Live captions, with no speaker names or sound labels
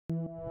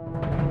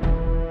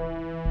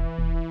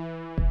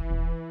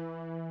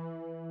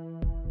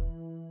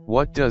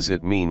What does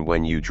it mean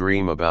when you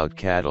dream about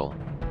cattle?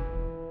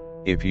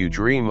 If you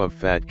dream of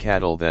fat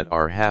cattle that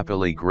are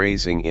happily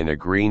grazing in a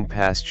green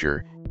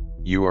pasture,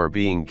 you are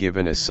being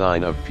given a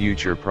sign of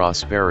future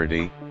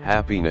prosperity,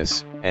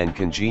 happiness, and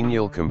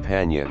congenial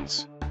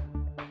companions.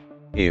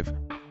 If,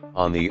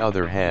 on the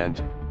other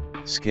hand,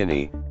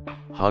 skinny,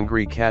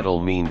 hungry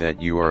cattle mean that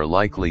you are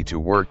likely to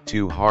work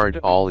too hard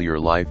all your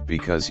life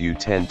because you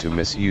tend to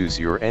misuse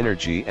your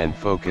energy and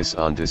focus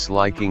on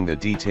disliking the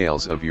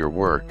details of your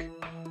work.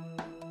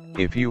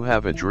 If you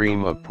have a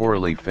dream of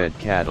poorly fed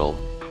cattle,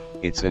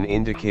 it's an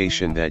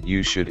indication that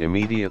you should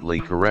immediately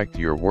correct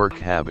your work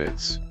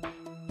habits.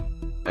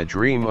 A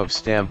dream of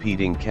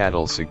stampeding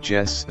cattle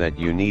suggests that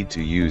you need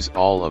to use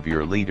all of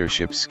your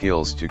leadership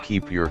skills to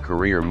keep your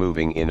career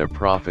moving in a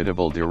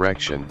profitable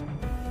direction.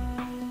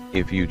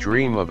 If you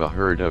dream of a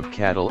herd of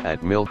cattle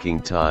at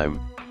milking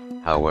time,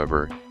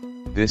 however,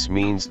 this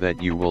means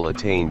that you will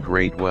attain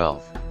great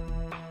wealth.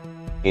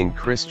 In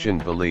Christian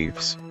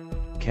beliefs,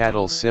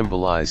 cattle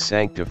symbolize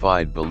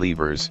sanctified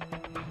believers,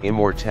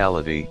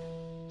 immortality,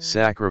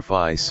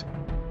 sacrifice,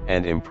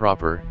 and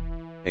improper,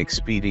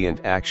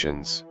 expedient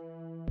actions.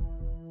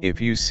 If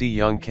you see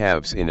young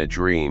calves in a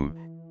dream,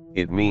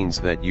 it means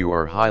that you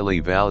are highly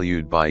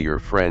valued by your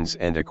friends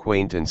and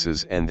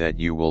acquaintances and that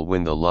you will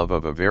win the love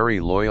of a very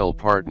loyal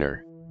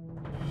partner.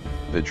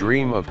 The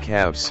dream of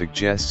calves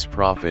suggests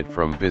profit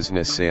from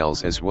business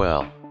sales as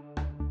well.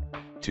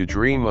 To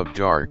dream of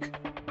dark,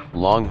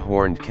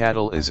 long-horned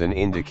cattle is an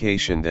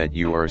indication that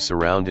you are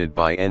surrounded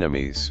by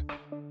enemies.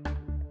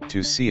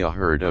 To see a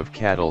herd of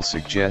cattle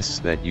suggests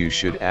that you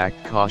should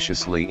act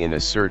cautiously in a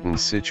certain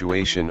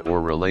situation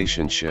or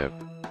relationship.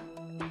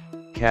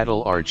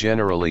 Cattle are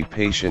generally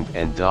patient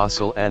and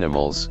docile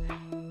animals,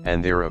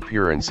 and their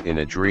appearance in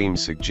a dream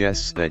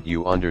suggests that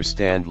you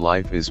understand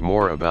life is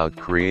more about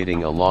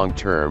creating a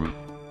long-term,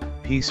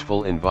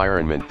 peaceful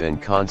environment than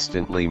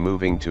constantly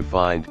moving to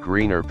find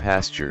greener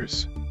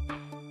pastures.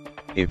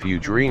 If you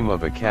dream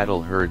of a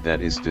cattle herd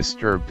that is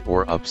disturbed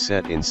or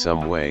upset in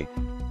some way,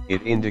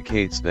 it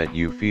indicates that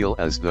you feel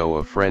as though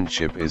a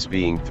friendship is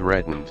being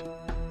threatened.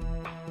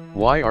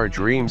 Why are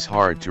dreams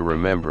hard to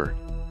remember?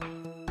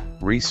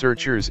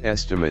 Researchers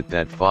estimate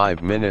that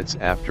 5 minutes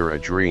after a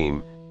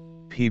dream,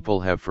 people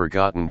have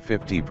forgotten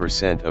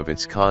 50% of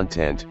its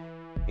content,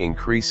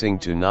 increasing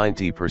to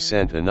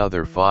 90%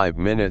 another 5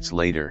 minutes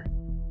later.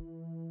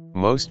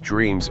 Most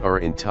dreams are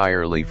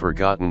entirely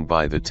forgotten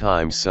by the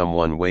time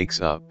someone wakes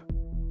up.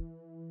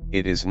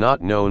 It is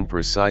not known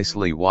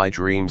precisely why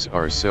dreams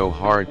are so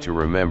hard to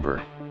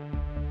remember.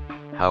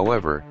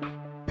 However,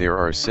 there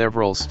are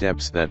several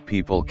steps that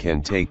people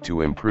can take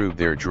to improve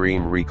their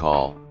dream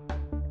recall.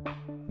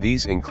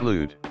 These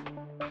include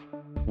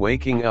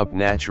waking up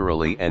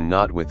naturally and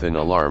not with an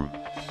alarm,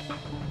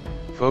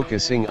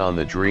 focusing on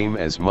the dream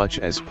as much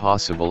as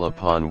possible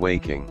upon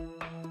waking,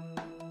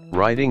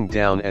 writing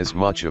down as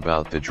much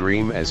about the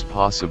dream as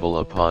possible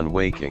upon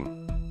waking,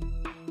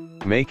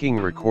 making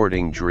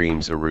recording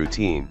dreams a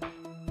routine.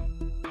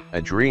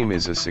 A dream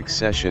is a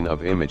succession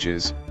of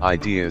images,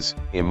 ideas,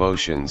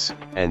 emotions,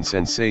 and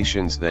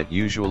sensations that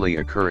usually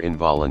occur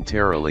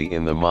involuntarily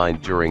in the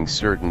mind during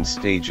certain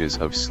stages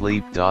of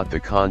sleep. The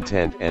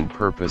content and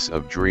purpose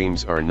of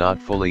dreams are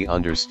not fully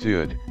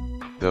understood,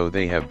 though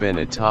they have been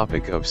a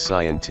topic of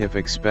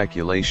scientific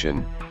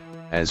speculation,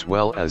 as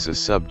well as a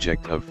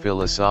subject of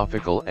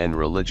philosophical and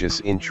religious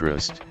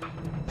interest,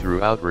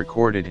 throughout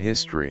recorded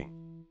history.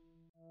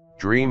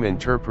 Dream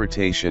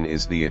interpretation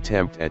is the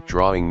attempt at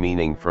drawing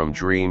meaning from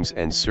dreams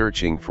and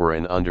searching for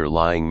an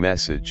underlying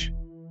message.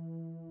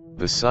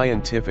 The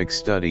scientific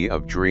study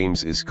of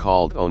dreams is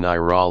called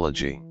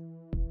onirology.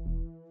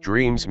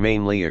 Dreams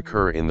mainly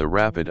occur in the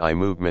rapid eye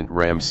movement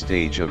REM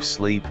stage of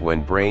sleep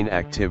when brain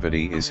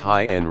activity is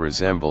high and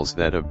resembles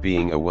that of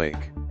being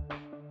awake.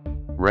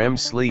 REM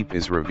sleep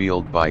is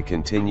revealed by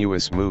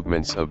continuous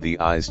movements of the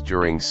eyes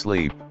during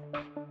sleep.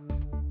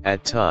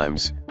 At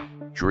times,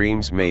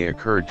 dreams may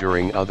occur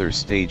during other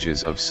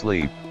stages of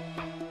sleep.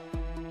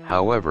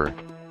 However,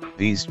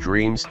 these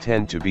dreams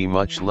tend to be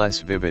much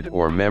less vivid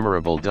or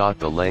memorable.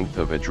 The length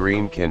of a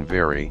dream can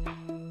vary,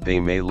 they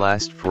may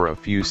last for a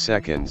few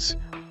seconds,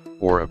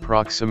 or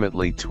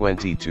approximately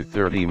 20 to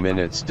 30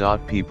 minutes.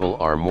 People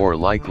are more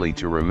likely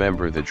to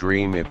remember the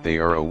dream if they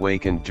are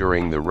awakened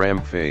during the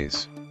REM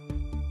phase.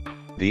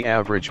 The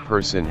average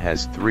person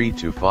has 3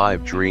 to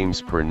 5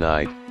 dreams per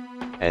night,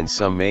 and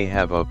some may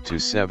have up to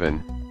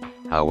 7.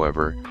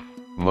 However,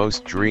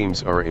 most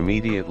dreams are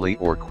immediately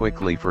or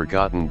quickly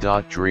forgotten.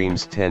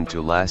 Dreams tend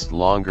to last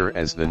longer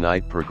as the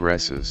night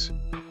progresses.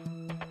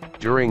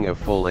 During a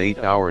full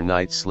 8-hour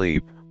night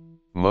sleep,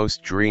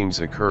 most dreams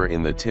occur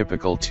in the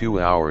typical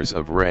 2 hours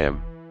of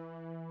REM.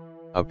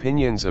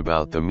 Opinions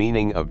about the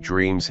meaning of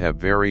dreams have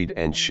varied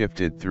and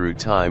shifted through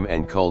time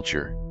and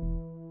culture.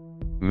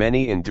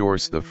 Many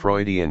endorse the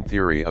Freudian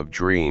theory of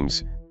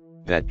dreams,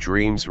 that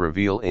dreams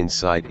reveal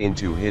insight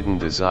into hidden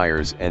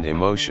desires and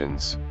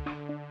emotions.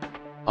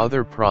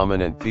 Other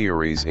prominent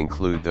theories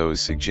include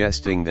those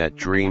suggesting that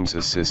dreams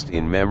assist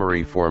in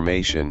memory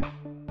formation,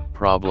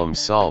 problem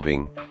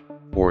solving,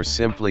 or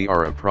simply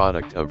are a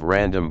product of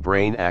random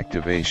brain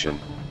activation.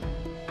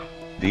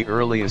 The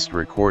earliest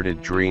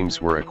recorded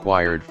dreams were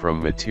acquired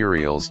from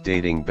materials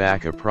dating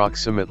back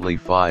approximately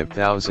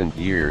 5,000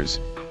 years,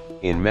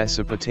 in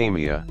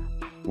Mesopotamia,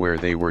 where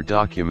they were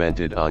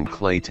documented on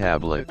clay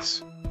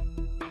tablets.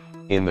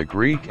 In the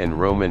Greek and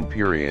Roman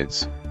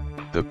periods,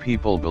 the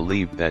people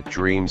believed that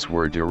dreams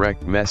were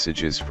direct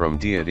messages from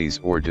deities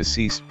or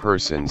deceased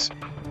persons,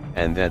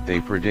 and that they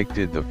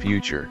predicted the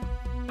future.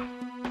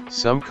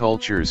 Some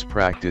cultures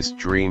practiced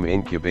dream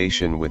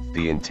incubation with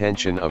the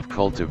intention of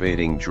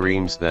cultivating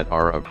dreams that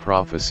are of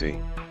prophecy.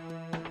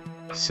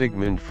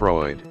 Sigmund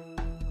Freud,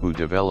 who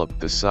developed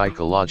the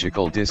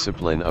psychological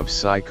discipline of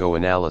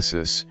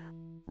psychoanalysis,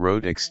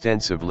 wrote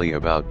extensively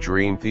about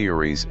dream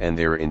theories and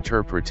their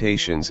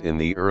interpretations in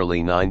the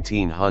early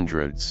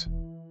 1900s.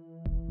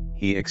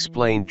 He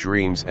explained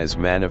dreams as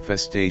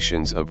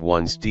manifestations of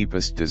one's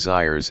deepest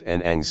desires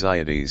and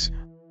anxieties,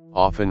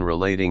 often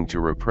relating to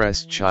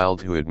repressed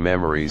childhood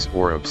memories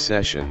or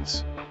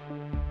obsessions.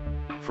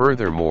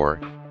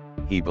 Furthermore,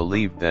 he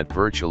believed that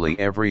virtually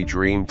every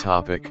dream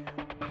topic,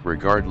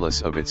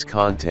 regardless of its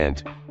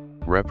content,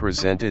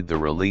 represented the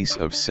release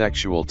of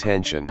sexual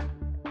tension.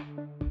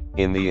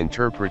 In the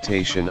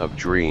interpretation of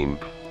dream,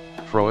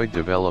 Freud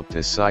developed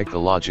a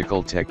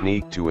psychological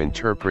technique to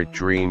interpret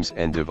dreams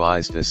and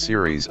devised a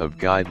series of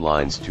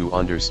guidelines to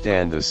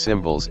understand the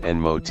symbols and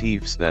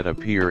motifs that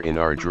appear in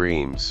our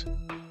dreams.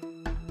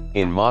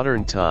 In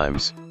modern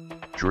times,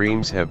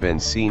 dreams have been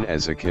seen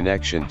as a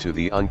connection to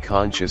the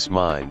unconscious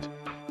mind.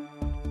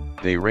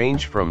 They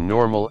range from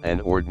normal and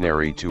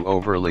ordinary to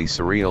overly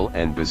surreal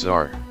and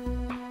bizarre.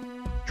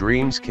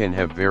 Dreams can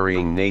have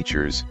varying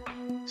natures,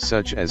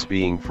 such as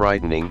being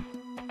frightening,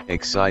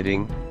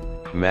 exciting,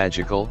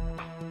 magical,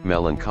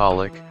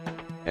 melancholic,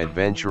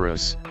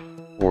 adventurous,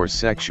 or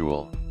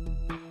sexual.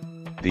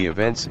 The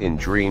events in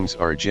dreams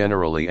are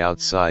generally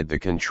outside the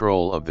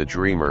control of the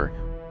dreamer,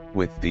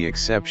 with the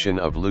exception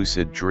of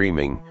lucid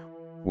dreaming,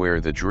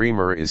 where the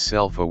dreamer is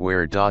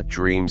self-aware.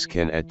 Dreams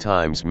can at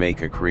times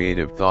make a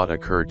creative thought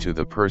occur to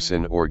the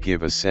person or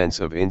give a sense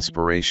of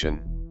inspiration.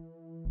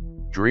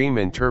 Dream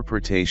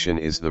interpretation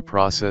is the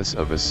process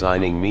of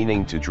assigning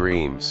meaning to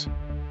dreams.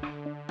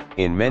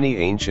 In many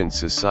ancient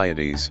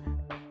societies,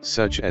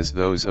 such as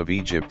those of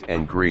Egypt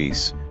and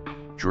Greece,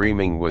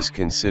 dreaming was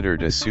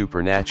considered a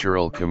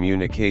supernatural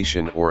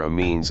communication or a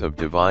means of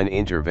divine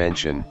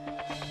intervention,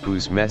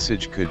 whose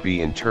message could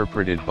be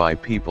interpreted by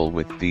people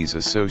with these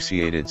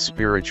associated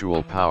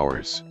spiritual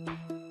powers.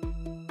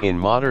 In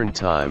modern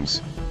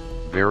times,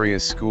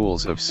 various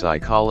schools of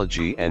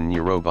psychology and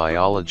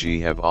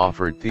neurobiology have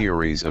offered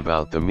theories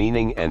about the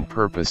meaning and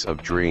purpose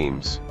of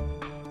dreams.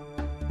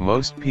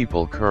 Most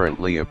people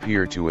currently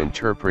appear to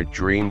interpret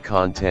dream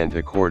content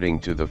according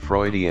to the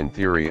Freudian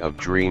theory of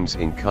dreams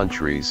in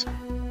countries,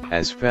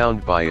 as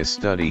found by a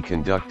study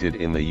conducted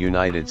in the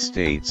United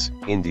States,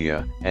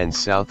 India, and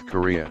South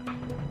Korea.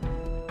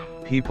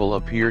 People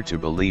appear to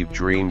believe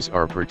dreams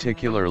are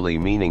particularly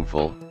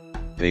meaningful.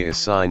 They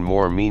assign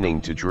more meaning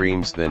to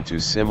dreams than to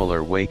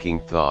similar waking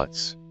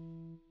thoughts.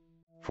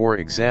 For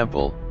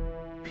example,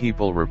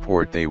 people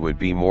report they would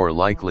be more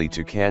likely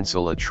to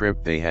cancel a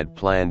trip they had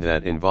planned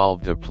that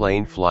involved a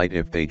plane flight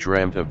if they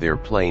dreamt of their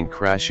plane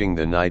crashing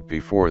the night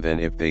before than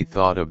if they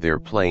thought of their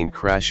plane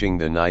crashing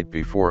the night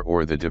before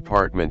or the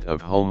Department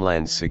of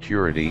Homeland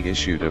Security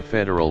issued a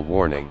federal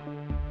warning.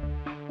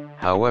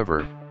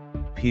 However,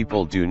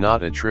 people do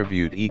not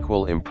attribute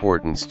equal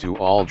importance to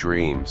all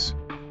dreams.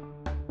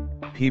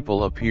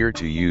 People appear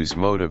to use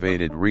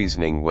motivated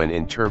reasoning when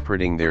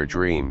interpreting their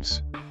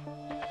dreams.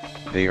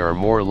 They are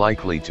more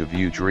likely to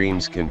view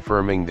dreams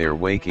confirming their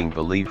waking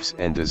beliefs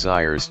and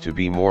desires to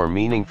be more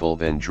meaningful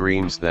than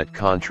dreams that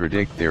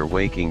contradict their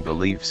waking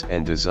beliefs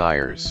and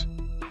desires.